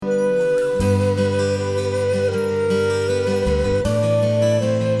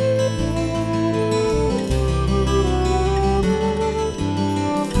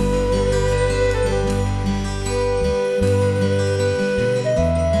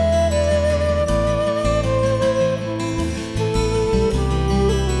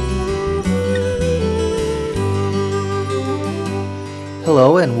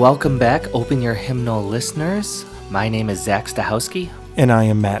Welcome back, Open Your Hymnal listeners. My name is Zach Stahowski. And I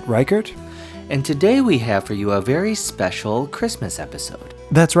am Matt Reichert. And today we have for you a very special Christmas episode.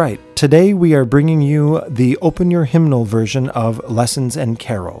 That's right. Today we are bringing you the Open Your Hymnal version of Lessons and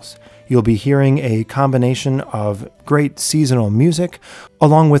Carols. You'll be hearing a combination of great seasonal music,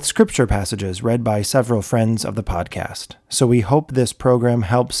 along with scripture passages read by several friends of the podcast. So we hope this program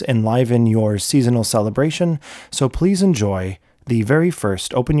helps enliven your seasonal celebration, so please enjoy the very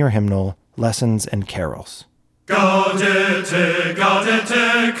first Open Your Hymnal, Lessons and Carols. Gaudete,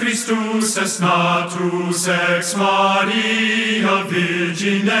 gaudete, Christus es natus ex Maria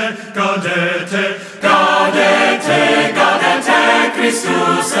Virgine. Gaudete, gaudete, gaudete,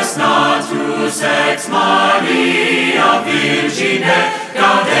 Christus es natus ex Maria Virgine.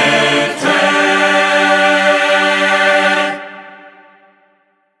 Gaudete.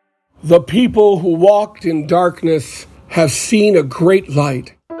 The people who walked in darkness have seen a great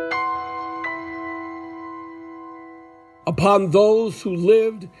light. Upon those who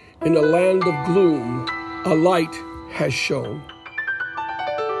lived in a land of gloom, a light has shone.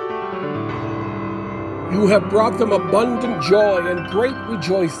 You have brought them abundant joy and great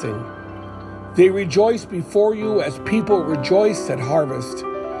rejoicing. They rejoice before you as people rejoice at harvest,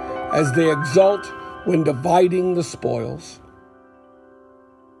 as they exult when dividing the spoils.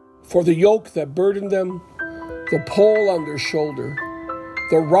 For the yoke that burdened them, the pole on their shoulder,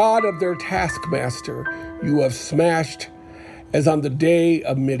 the rod of their taskmaster you have smashed as on the day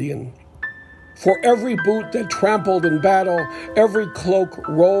of Midian. For every boot that trampled in battle, every cloak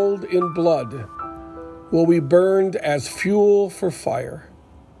rolled in blood, will be burned as fuel for fire.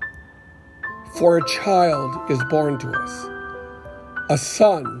 For a child is born to us, a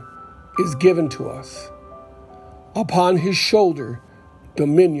son is given to us. Upon his shoulder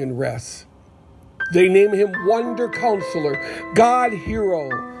dominion rests. They name him Wonder Counselor, God Hero,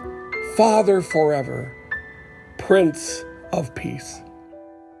 Father forever, Prince of Peace.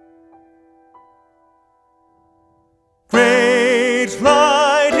 Great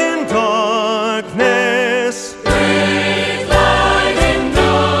light in darkness, Great light in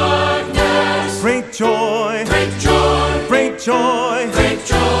darkness, great joy, great joy, great joy, great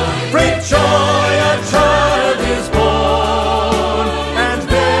joy, great joy, a child is born, and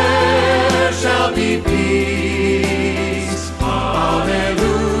there shall be peace. Alleluia.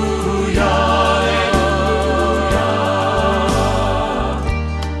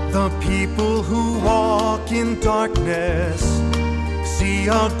 The people who walk in darkness see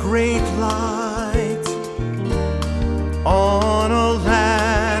a great light. On a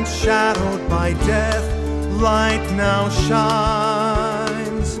land shadowed by death, light now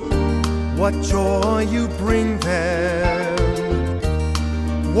shines. What joy you bring them,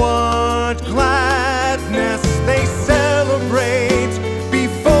 what gladness they celebrate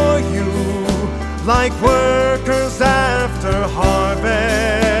before you, like workers after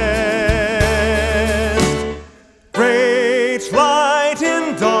harvest. Great light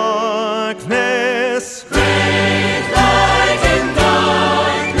in darkness, great light in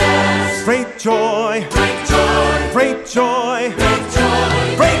darkness, great joy, great joy, great joy, great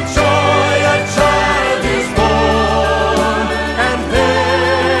joy, great joy, a child is born, and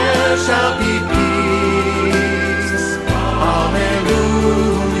there shall be peace.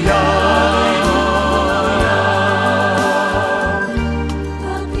 Alleluia.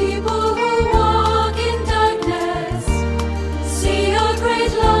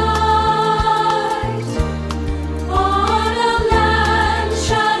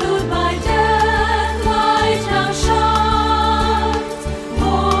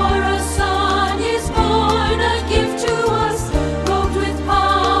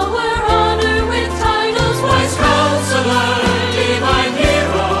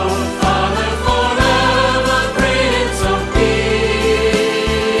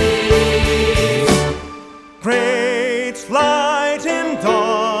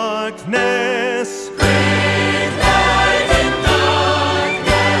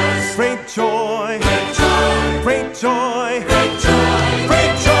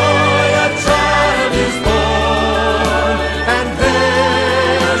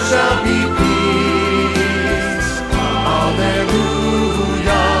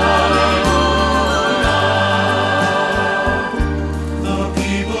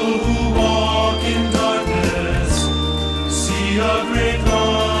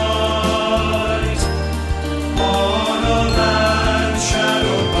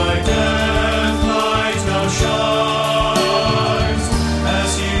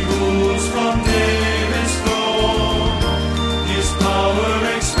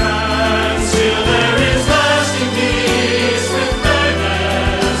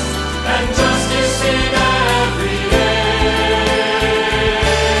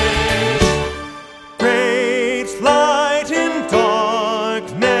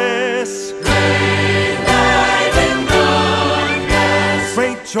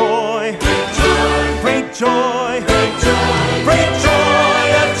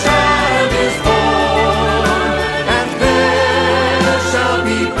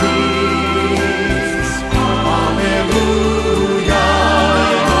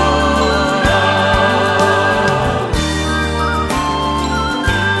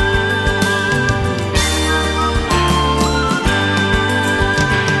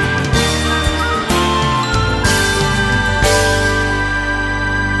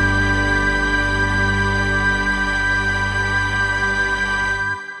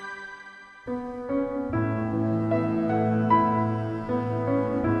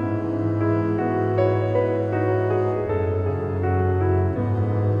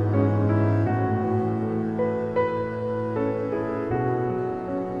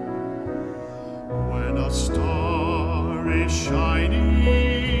 when a star is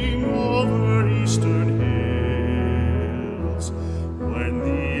shining over eastern hills, when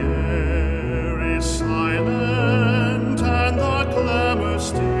the air is silent and the clamor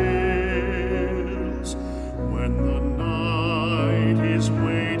stills, when the night is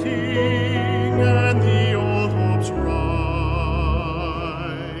waiting and the old hopes rise,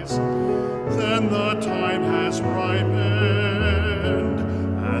 then the time has ripened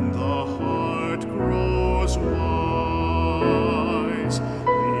and the heart grows wise.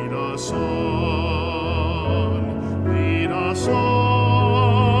 Lead us on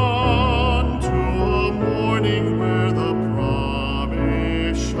to a morning where the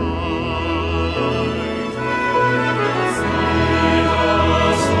promise shines.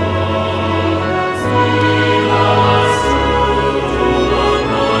 Lead us to a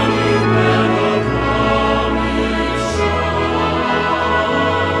morning where the promise shines.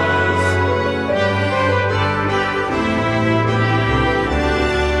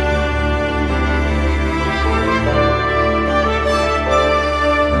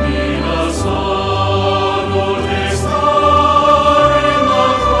 Lead us on, O day star, in the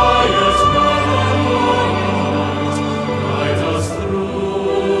quiet night. Guide us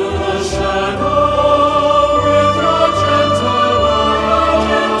through the shadow with your gentle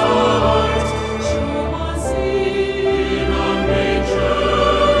light. Show us in a manger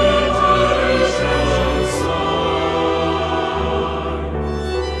redemption's sign.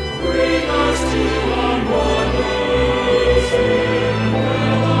 Bring us to a morning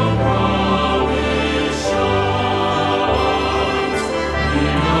where the promise shines.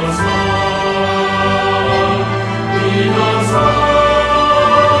 Lead us on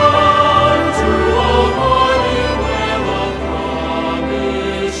to a morning where the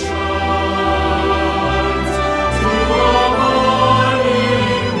promise shines. To a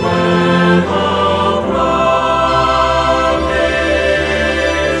morning where the promise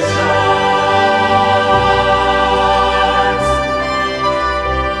shines.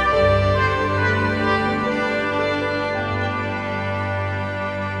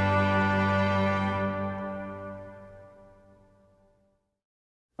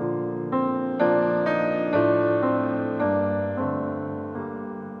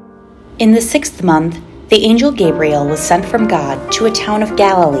 In the 6th month, the angel Gabriel was sent from God to a town of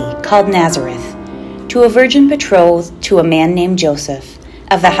Galilee called Nazareth, to a virgin betrothed to a man named Joseph,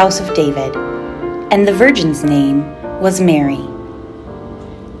 of the house of David, and the virgin's name was Mary.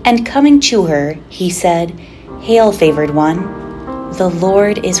 And coming to her, he said, "Hail, favored one, the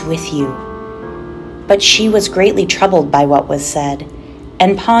Lord is with you." But she was greatly troubled by what was said,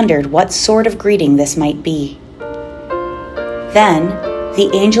 and pondered what sort of greeting this might be. Then the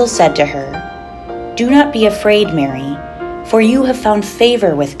angel said to her, "Do not be afraid, Mary, for you have found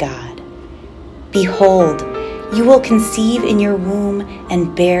favor with God. Behold, you will conceive in your womb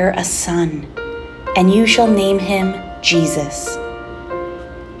and bear a son, and you shall name him Jesus.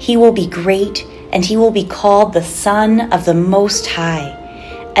 He will be great, and he will be called the Son of the Most High.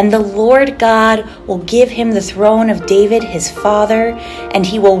 And the Lord God will give him the throne of David his father, and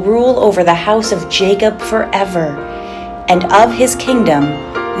he will rule over the house of Jacob forever, and of his kingdom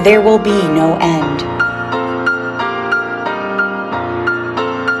there will be no end."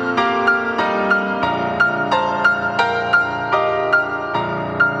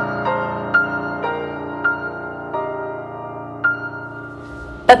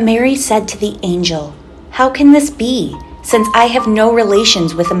 But Mary said to the angel, "How can this be, since I have no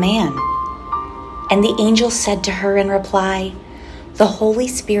relations with a man?" And the angel said to her in reply, "The Holy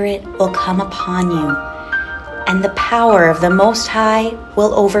Spirit will come upon you, and the power of the Most High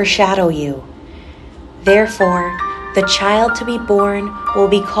will overshadow you. Therefore, the child to be born will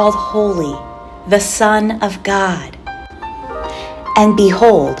be called Holy, the Son of God. And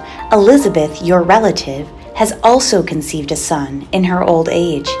behold, Elizabeth, your relative, has also conceived a son in her old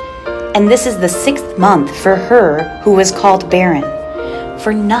age, and this is the 6th month for her who was called barren,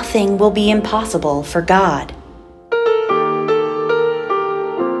 for nothing will be impossible for God."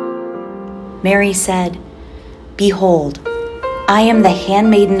 Mary said, "Behold, I am the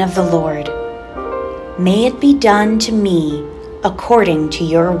handmaiden of the Lord. May it be done to me according to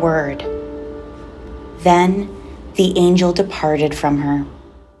your word." Then the angel departed from her.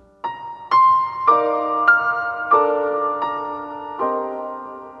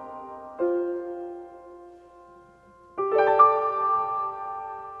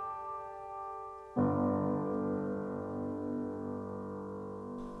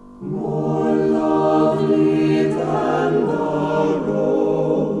 More lovely than the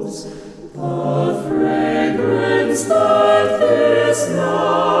rose, the fragrance that this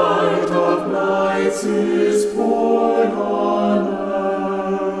night of nights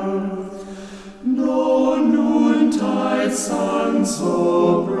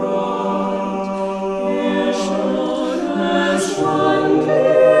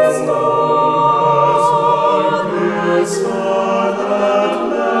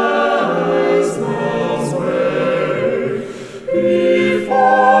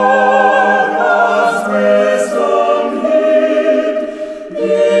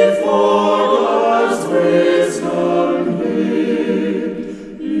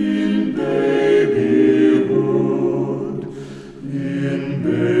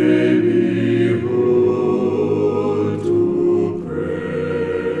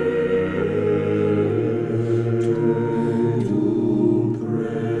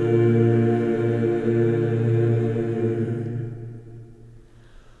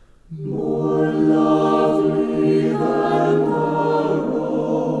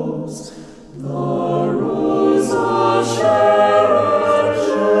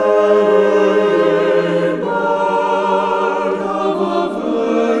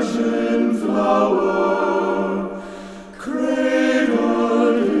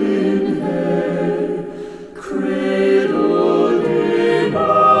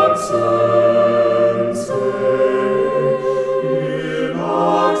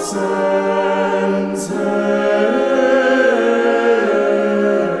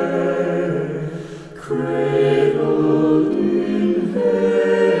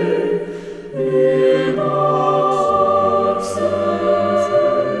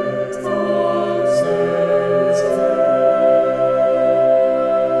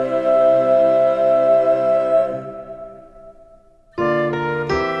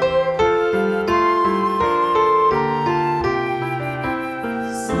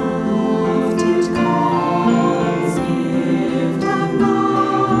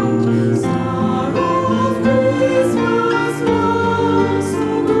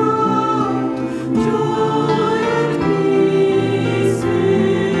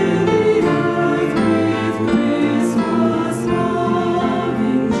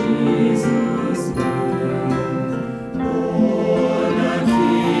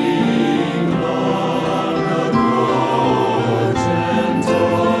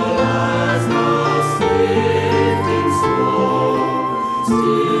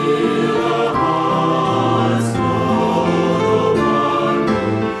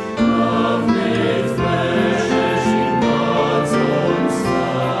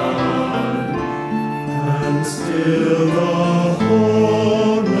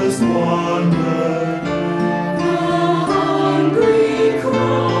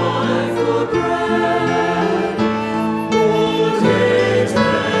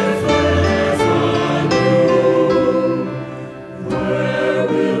Where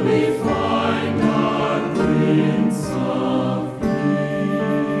will we find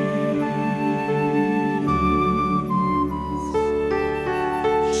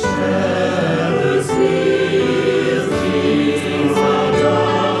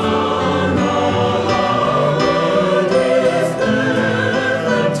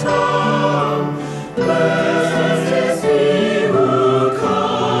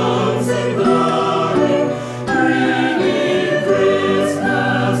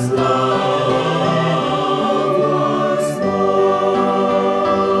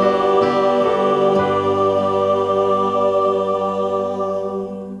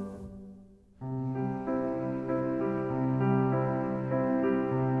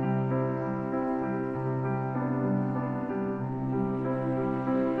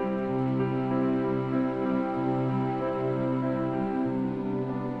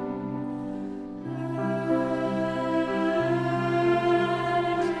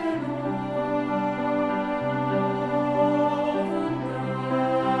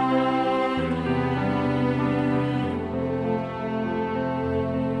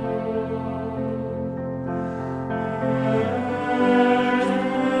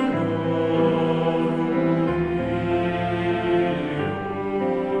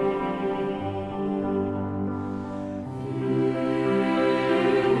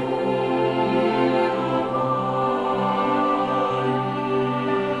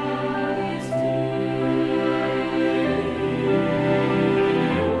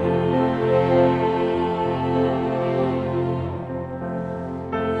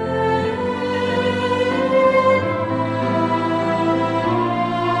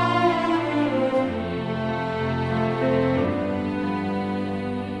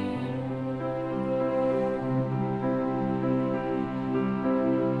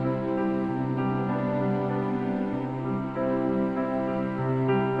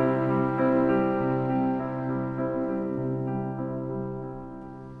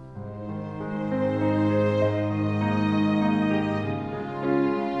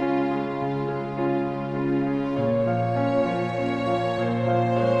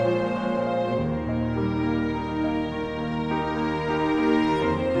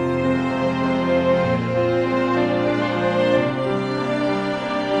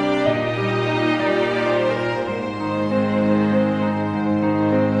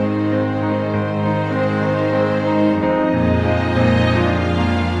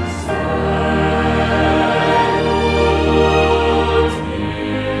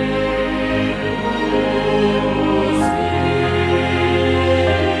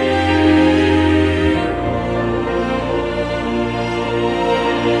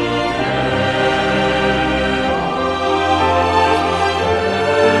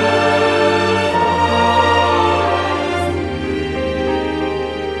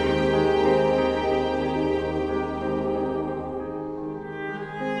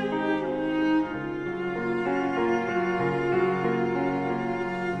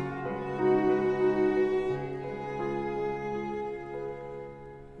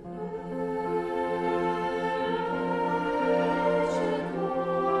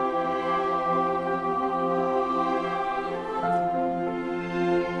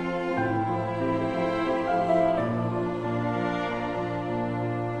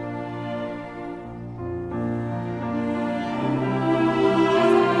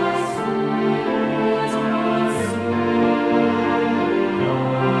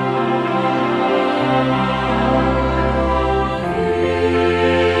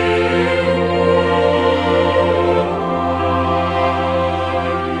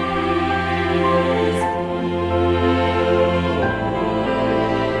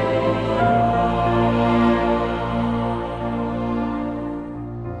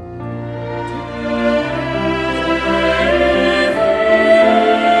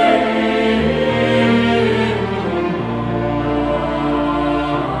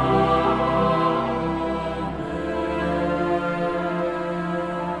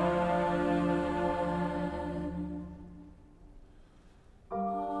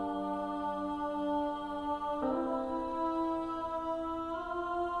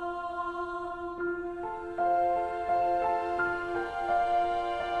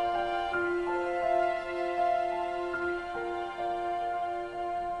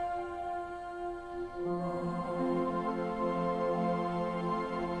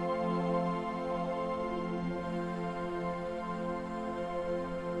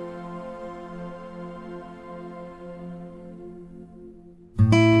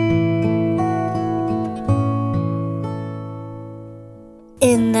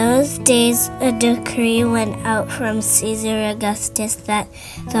days a decree went out from Caesar Augustus that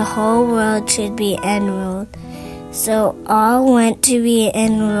the whole world should be enrolled. So all went to be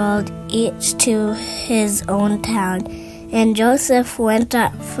enrolled, each to his own town. And Joseph went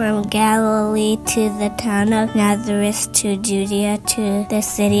up from Galilee to the town of Nazareth to Judea, to the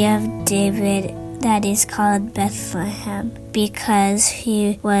city of David that is called Bethlehem, because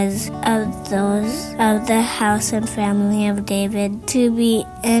he was of those of the house and family of David, to be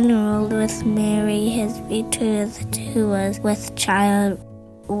enrolled with Mary, his betrothed, who was with child.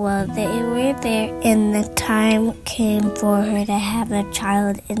 While they were there, and the time came for her to have a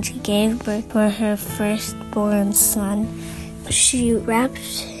child, and she gave birth for her firstborn son. She wrapped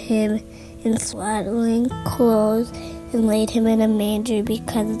him in swaddling clothes and laid him in a manger,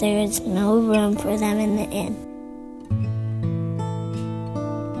 because there is no room for them in the inn.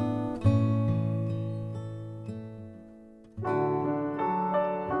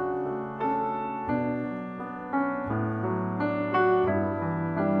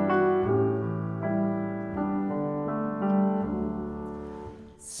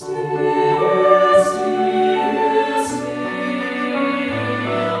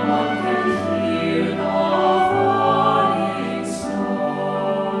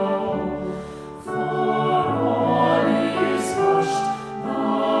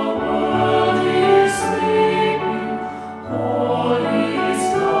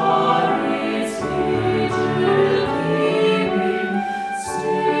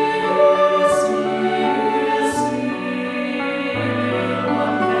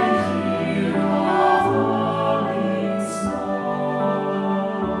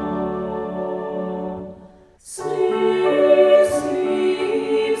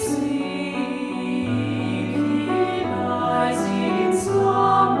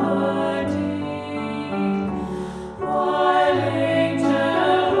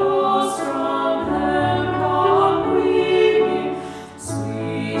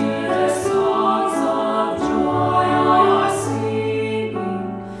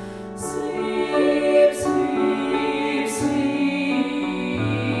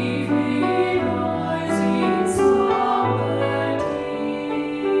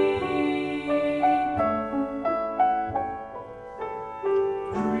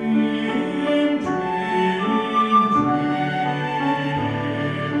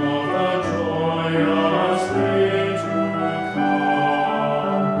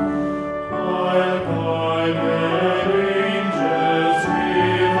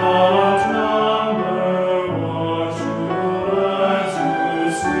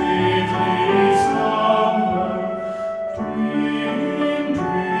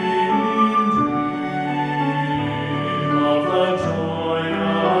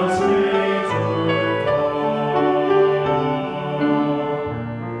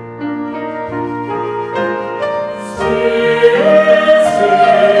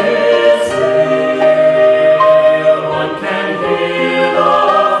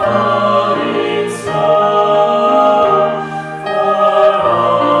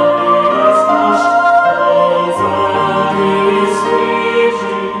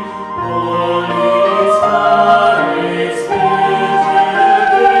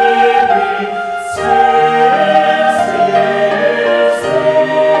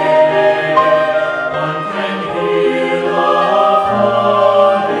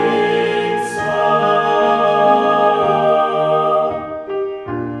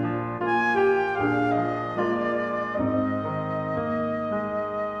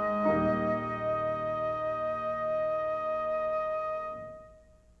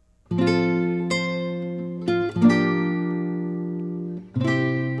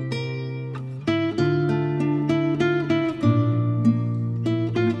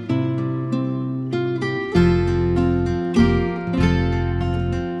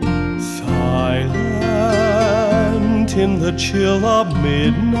 In the chill of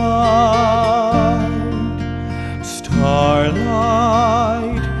midnight,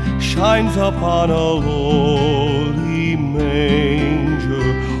 starlight shines upon a lowly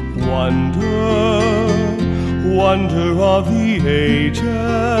manger. Wonder of the ages,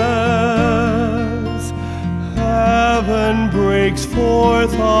 heaven breaks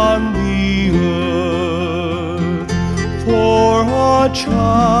forth on the earth, for a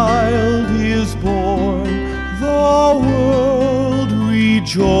child is born. The world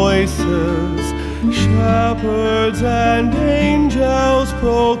rejoices, shepherds and angels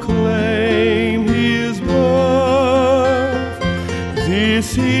proclaim his birth.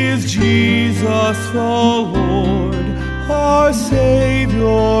 This is Jesus the Lord, our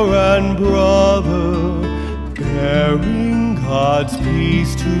Savior and brother, bearing God's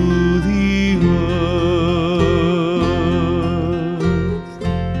peace to the earth.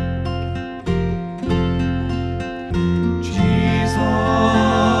 Jesus,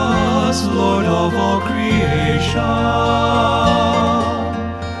 Lord of all creation,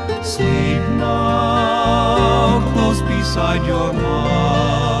 sleep now close beside your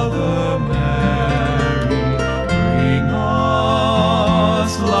mother Mary. Bring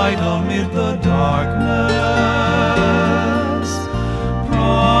us light amid the darkness,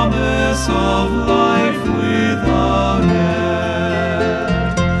 promise of life with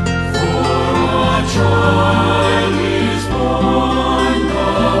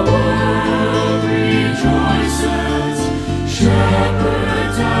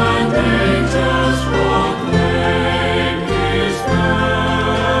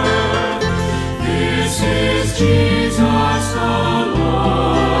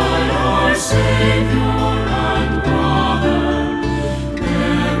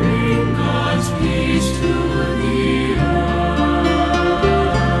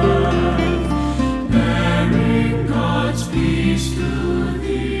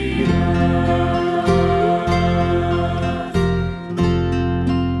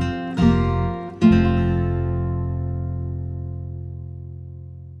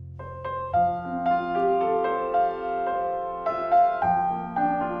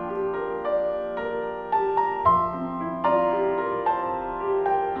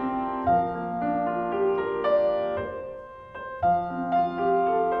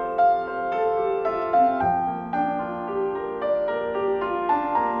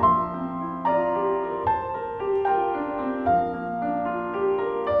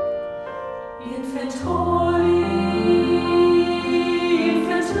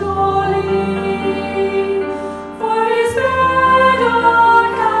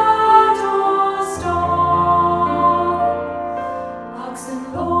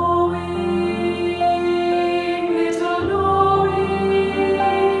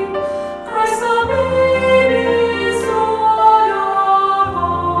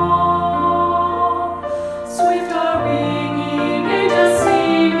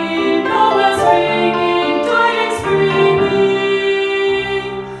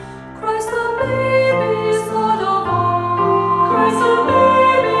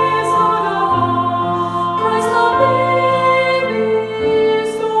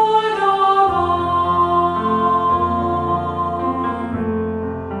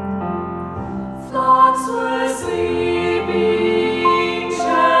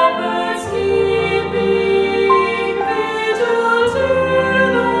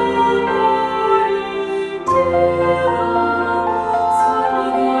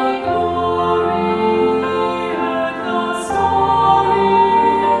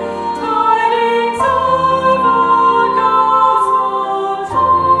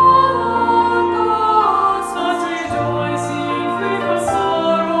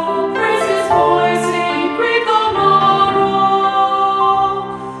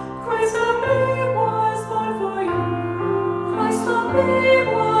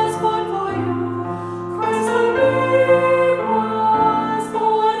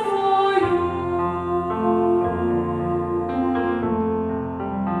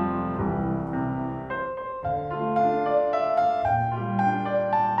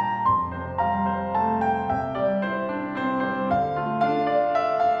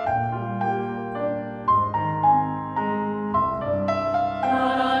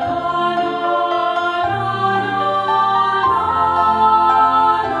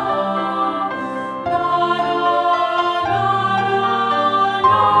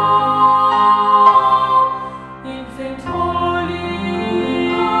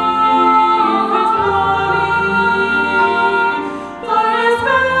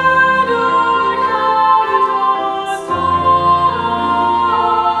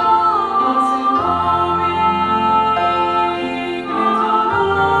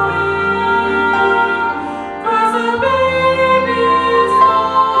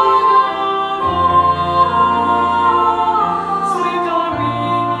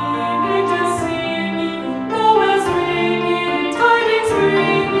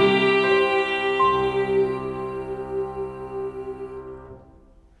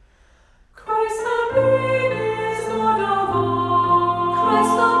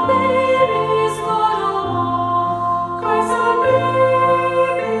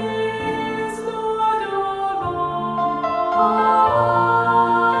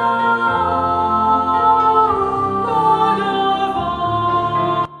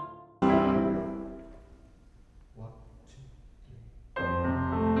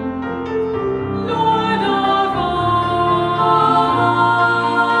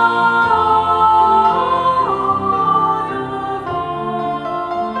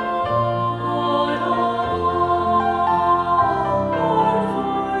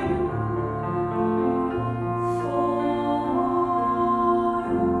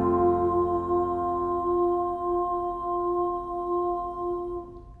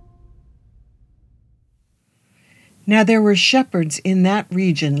Now there were shepherds in that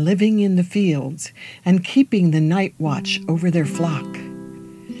region living in the fields and keeping the night watch over their flock.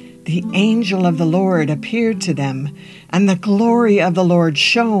 The angel of the Lord appeared to them, and the glory of the Lord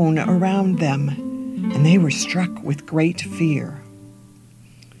shone around them, and they were struck with great fear.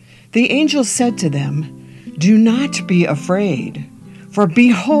 The angel said to them, "Do not be afraid, for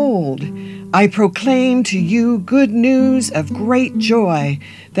behold, I proclaim to you good news of great joy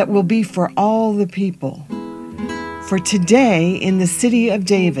that will be for all the people. For today in the city of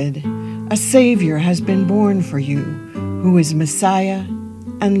David, a Savior has been born for you, who is Messiah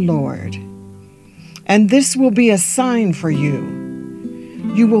and Lord. And this will be a sign for you.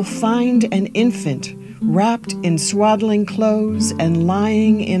 You will find an infant wrapped in swaddling clothes and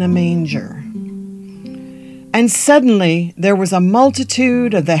lying in a manger." And suddenly there was a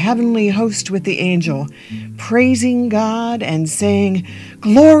multitude of the heavenly host with the angel, praising God and saying,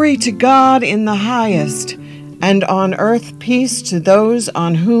 "Glory to God in the highest, and on earth peace to those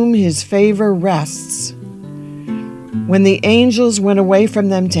on whom his favor rests." When the angels went away from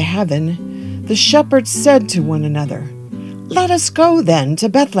them to heaven, the shepherds said to one another, "Let us go then to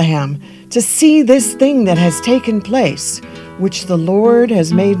Bethlehem to see this thing that has taken place, which the Lord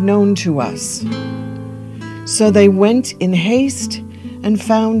has made known to us." So they went in haste and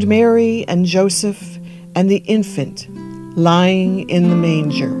found Mary and Joseph and the infant lying in the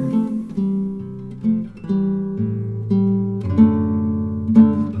manger.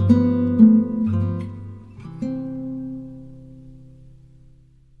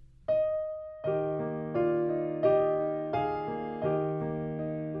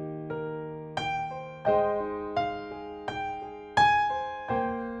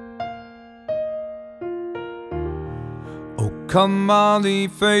 Come all ye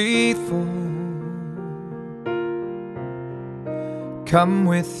faithful, come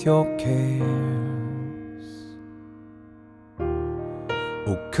with your cares.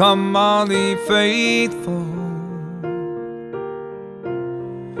 Oh, come all ye faithful,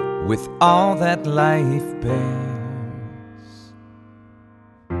 with all that life bears.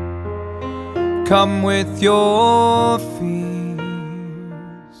 Come with your fears.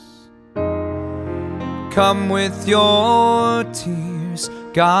 Come with your tears,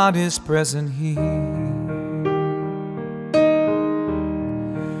 God is present here.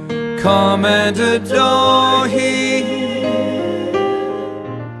 Come and adore Him.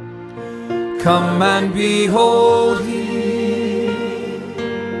 Come and behold Him.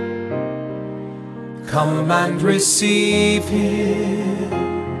 Come and receive Him,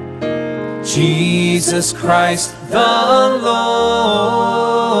 Jesus Christ the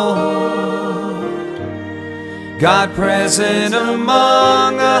Lord. God present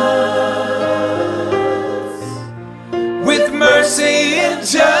among us, with mercy and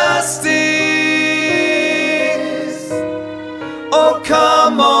justice. Oh,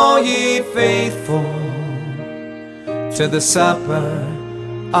 come all ye faithful, to the supper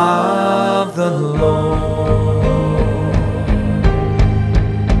of the Lord.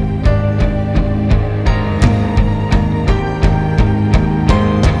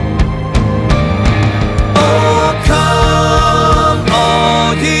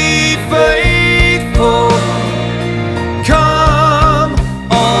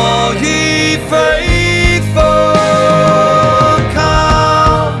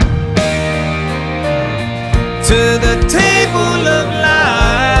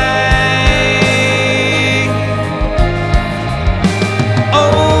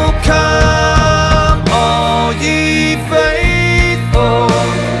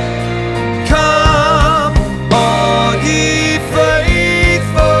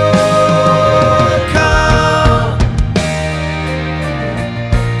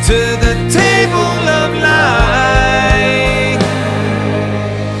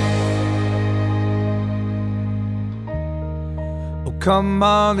 Come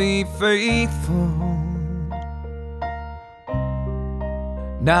all ye faithful,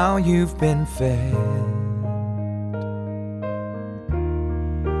 now you've been fed.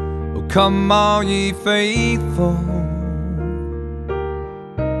 Oh, come all ye faithful,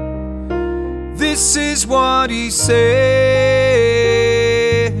 this is what He said.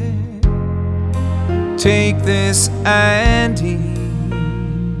 Take this and eat.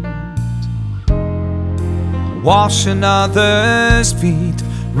 Wash another's feet,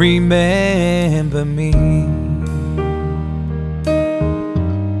 remember me.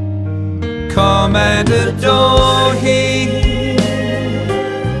 Come and adore Him.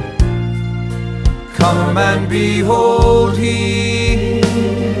 Come and behold Him.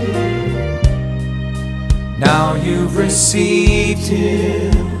 Now you've received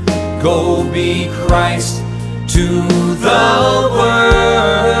Him, go be Christ to the world.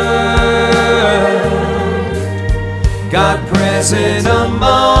 God present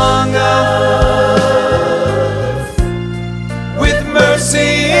among us with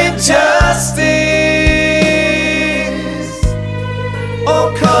mercy and justice.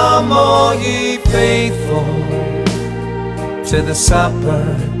 Oh, come all ye faithful to the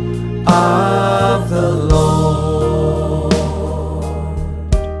supper of the Lord.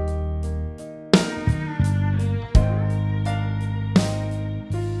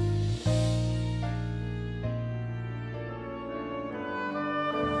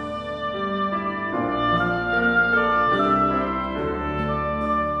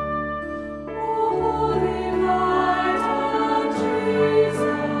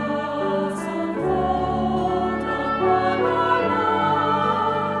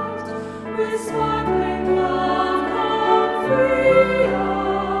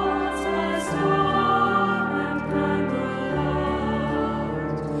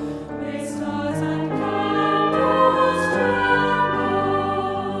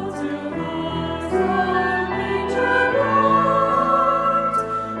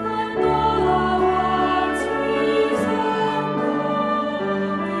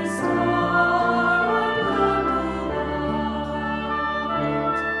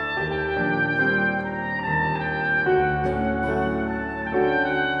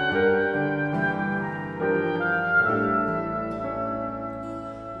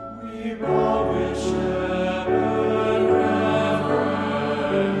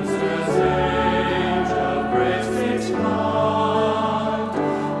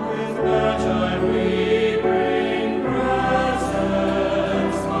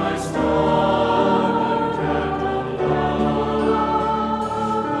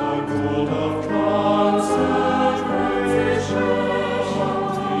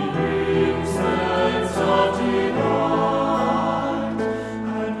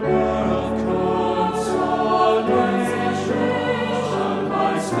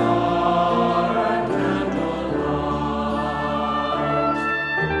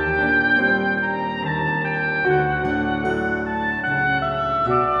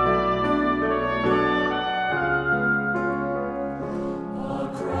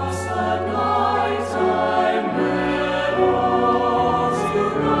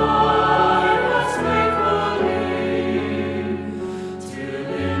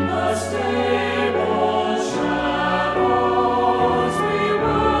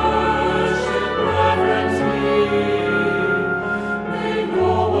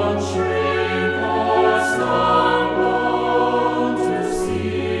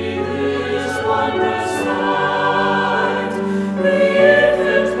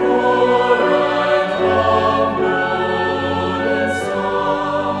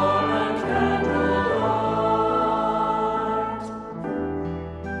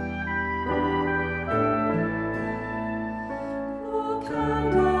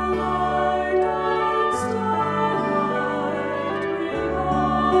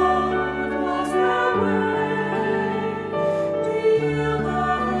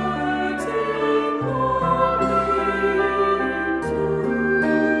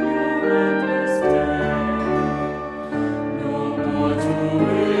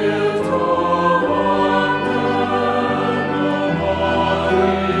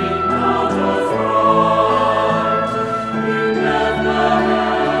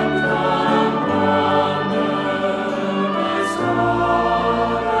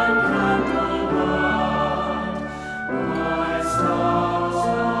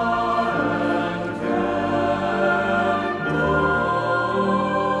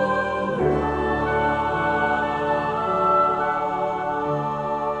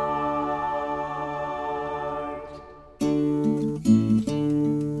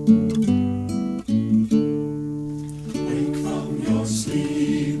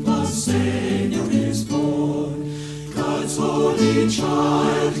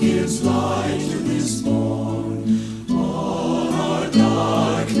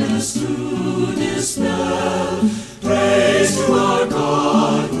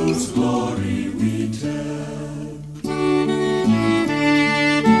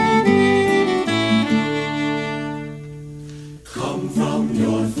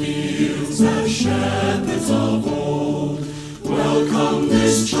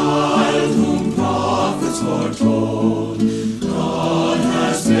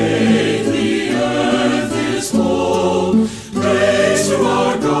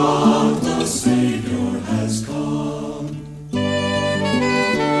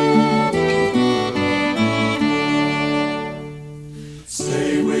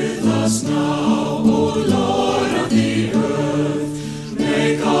 Stay with us now, O Lord.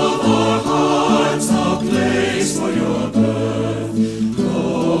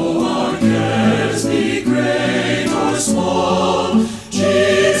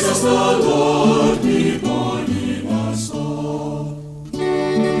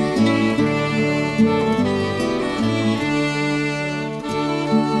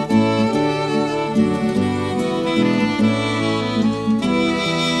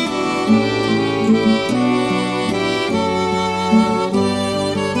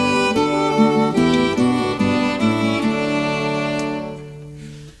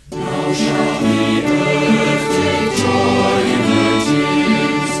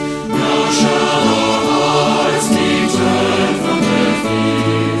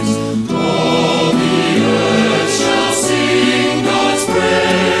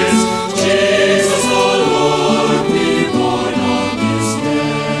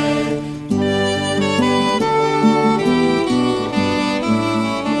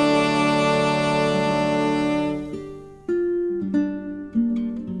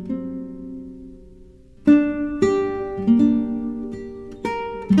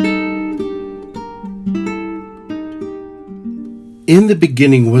 In the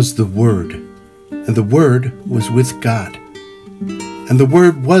beginning was the Word, and the Word was with God, and the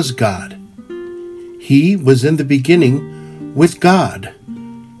Word was God. He was in the beginning with God.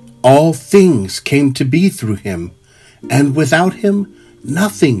 All things came to be through him, and without him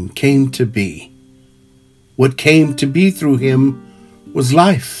nothing came to be. What came to be through him was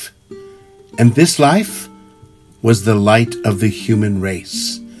life, and this life was the light of the human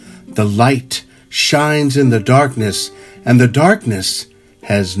race. The light shines in the darkness, and the darkness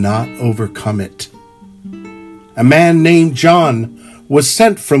has not overcome it. A man named John was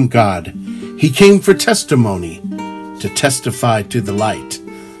sent from God. He came for testimony, to testify to the light,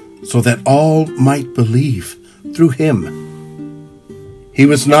 so that all might believe through him. He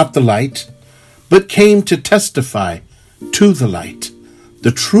was not the light, but came to testify to the light.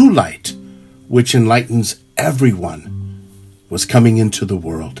 The true light, which enlightens everyone, was coming into the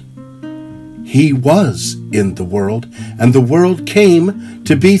world. He was in the world, and the world came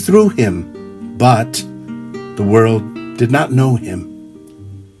to be through him, but the world did not know him.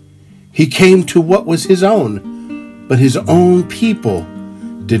 He came to what was his own, but his own people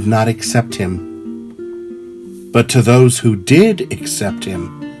did not accept him. But to those who did accept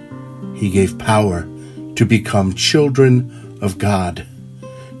him, he gave power to become children of God.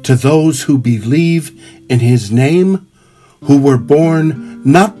 To those who believe in his name, who were born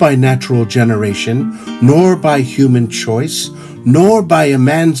not by natural generation, nor by human choice, nor by a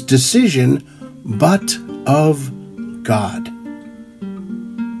man's decision, but of God.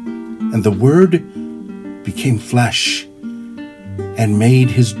 And the Word became flesh and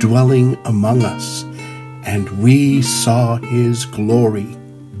made his dwelling among us, and we saw his glory,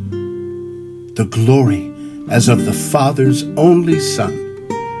 the glory as of the Father's only Son,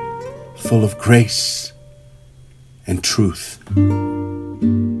 full of grace and truth.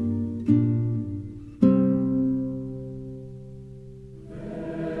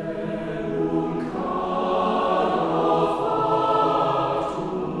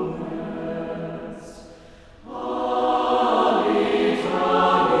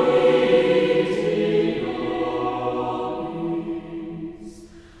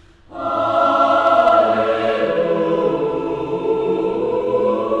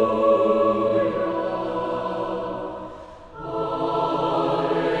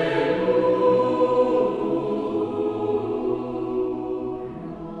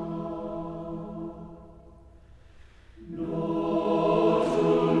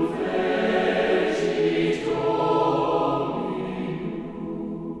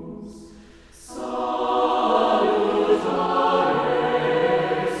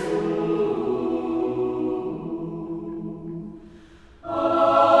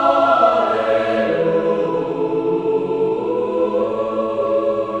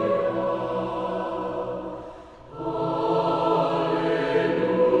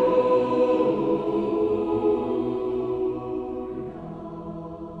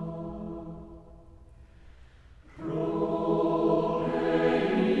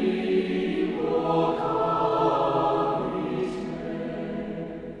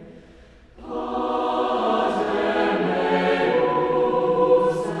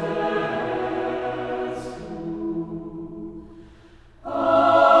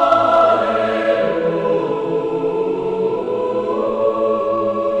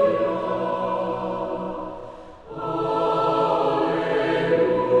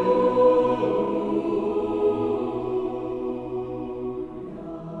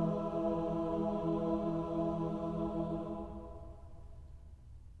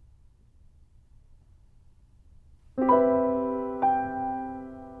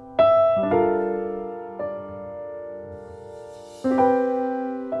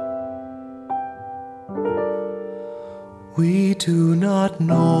 We do not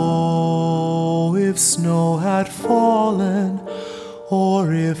know if snow had fallen,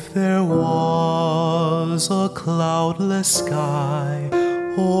 or if there was a cloudless sky,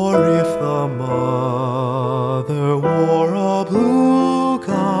 or if the mother wore a blue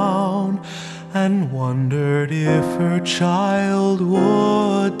gown and wondered if her child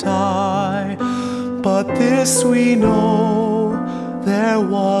would die. But this we know, there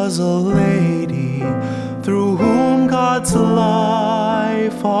was a lady through whom God's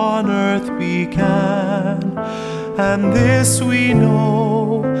life on earth began. And this we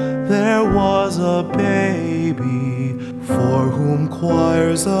know, there was a baby for whom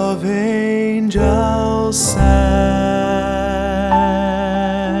choirs of angels sang.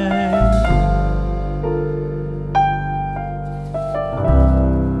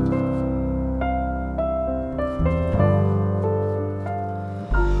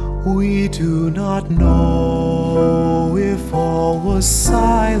 We do not know if all was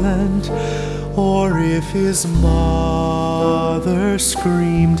silent, or if his mother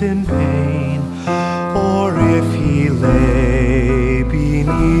screamed in pain, or if he lay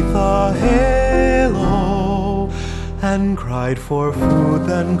beneath a halo and cried for food,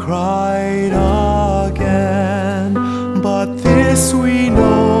 then cried again. But this we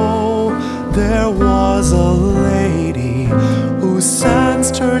know, there was a lady who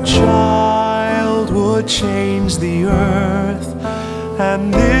sensed her child would change the earth.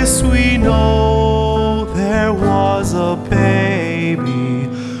 And this we know, there was a baby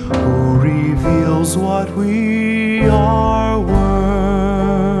who reveals what we are worth.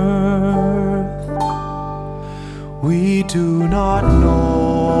 We do not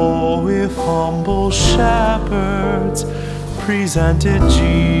know if humble shepherds presented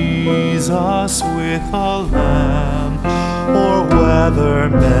Jesus with a lamb, or whether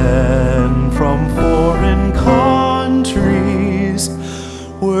men from foreign countries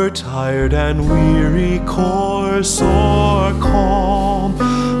were tired and weary, coarse or calm.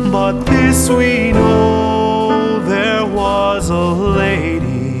 But this we know, there was a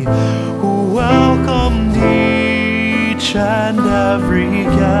lady who welcomed each and every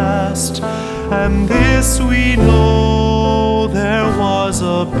guest. And this we know, there was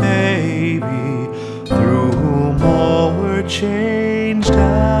a baby through whom all were changed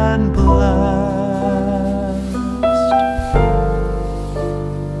and blessed.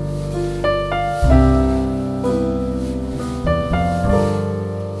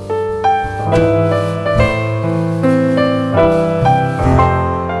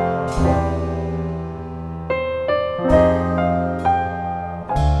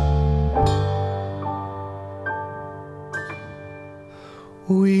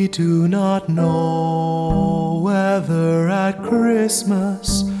 We do not know whether at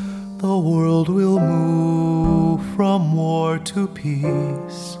Christmas the world will move from war to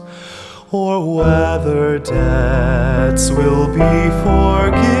peace, or whether debts will be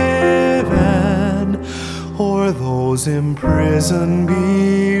forgiven, or those imprisoned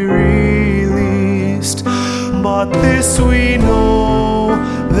be released. But this we know,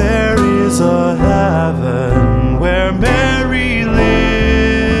 there is a heaven where Mary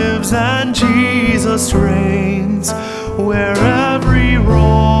lives and Jesus reigns, where every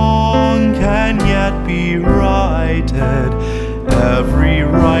wrong can yet be righted, every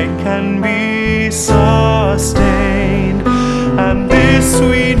right can be sustained. And this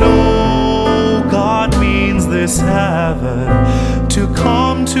we know, God means this heaven to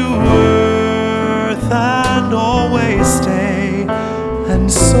come to earth and always stay.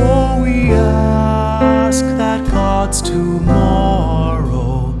 And so we ask that God's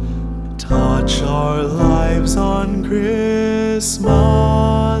tomorrow touch our lives on Christmas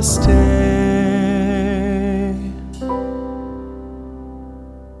Day.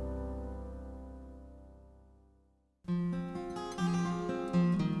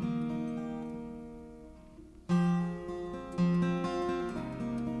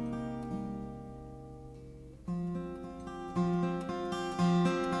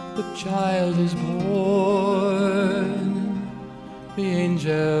 The child is born, the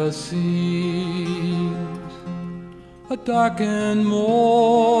angel sings, a darkened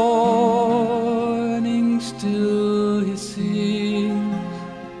morning still he sings,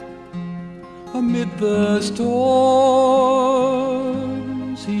 amid the storms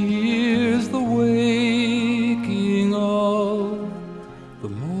he hears the waking of the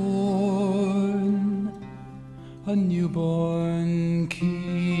morn, a newborn king.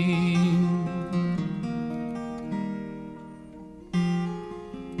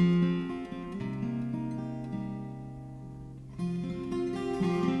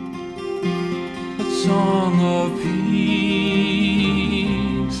 Song of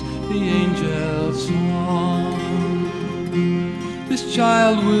peace, the angel's song. This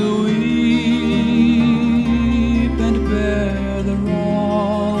child will weep and bear the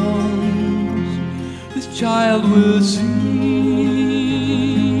wrongs. This child will seek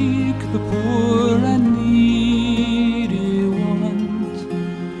the poor and needy ones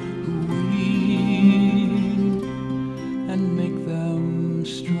who weep and make them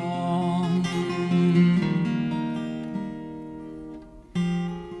strong.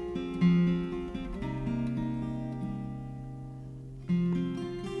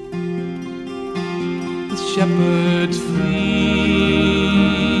 Shepherds flee,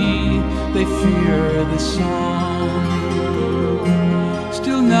 they fear the sun.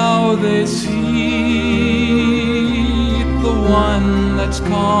 Still now they seek the one that's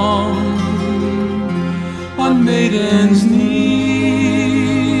come. On maidens' knees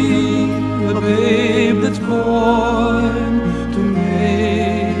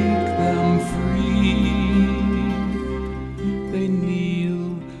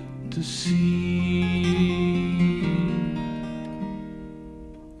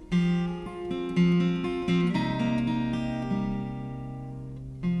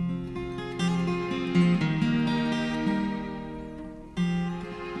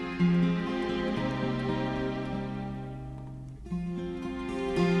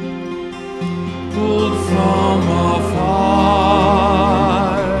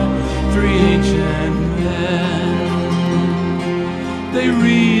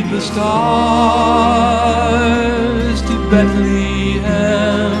stars to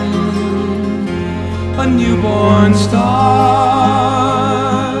Bethlehem, a newborn star,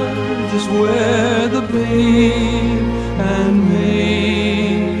 just where the babe and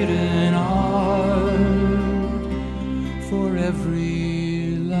maiden are, for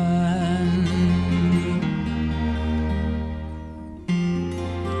every land.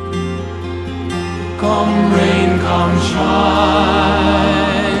 Come rain, come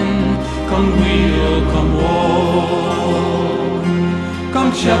shine, come wheel, come woe,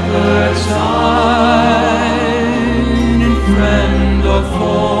 come shepherd sign, in friend or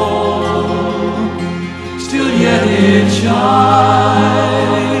foe, still yet it shines,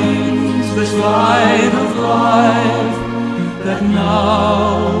 this light of life that now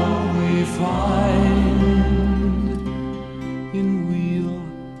we find in wheel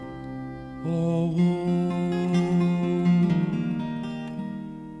or woe.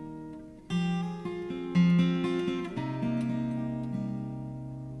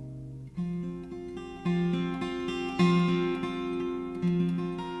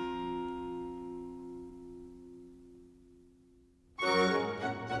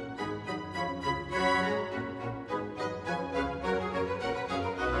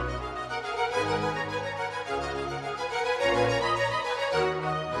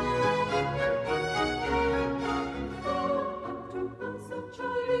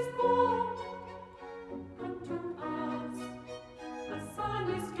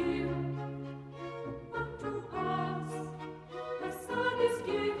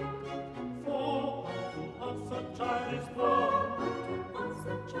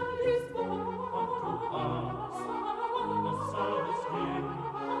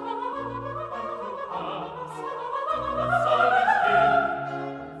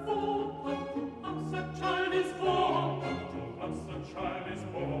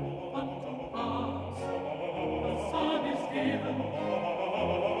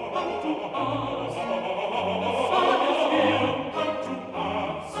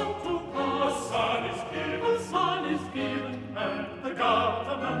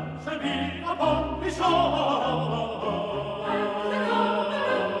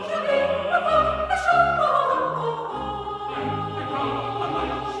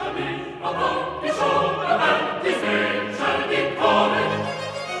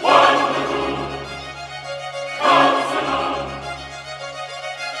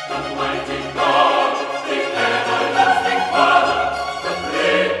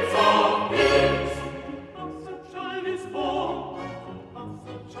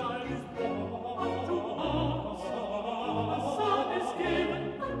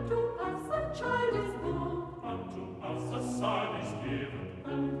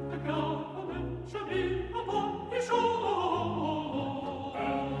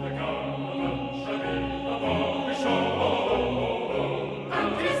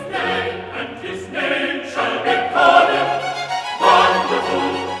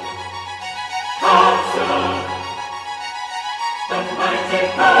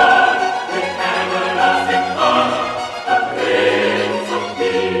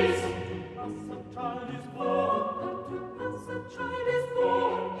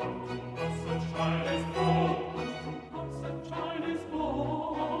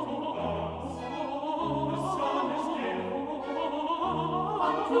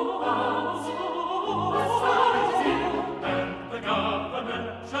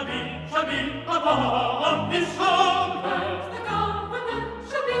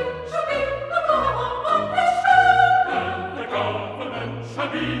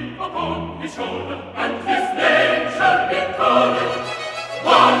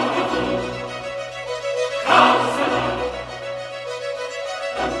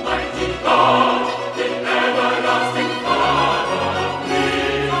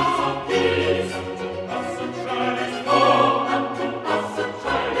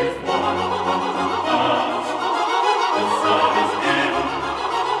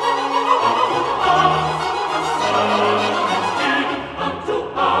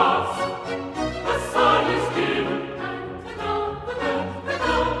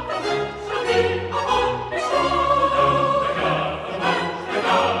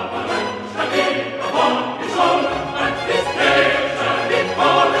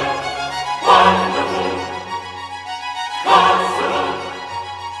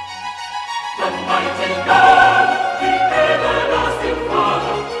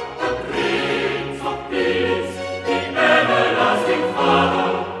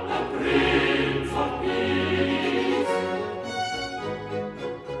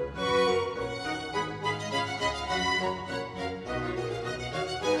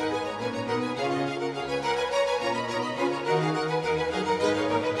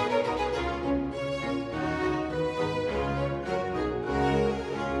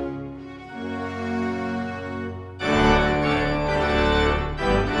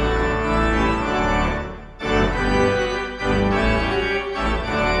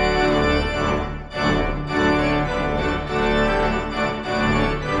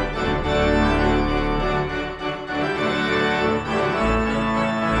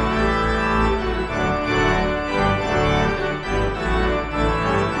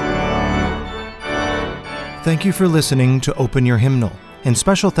 Thank you for listening to Open Your Hymnal, and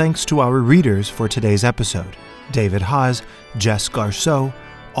special thanks to our readers for today's episode: David Haas, Jess Garceau,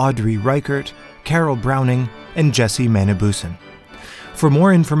 Audrey Reichert, Carol Browning, and Jesse Manibusan. For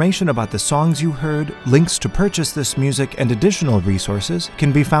more information about the songs you heard, links to purchase this music, and additional resources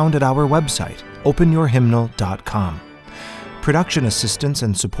can be found at our website, openyourhymnal.com. Production assistance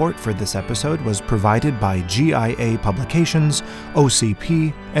and support for this episode was provided by GIA Publications,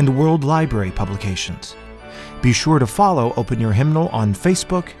 OCP, and World Library Publications. Be sure to follow Open Your Hymnal on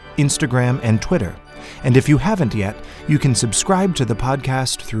Facebook, Instagram, and Twitter. And if you haven't yet, you can subscribe to the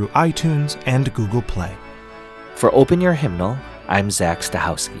podcast through iTunes and Google Play. For Open Your Hymnal, I'm Zach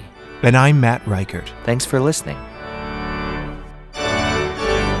Stachowski. And I'm Matt Reichert. Thanks for listening.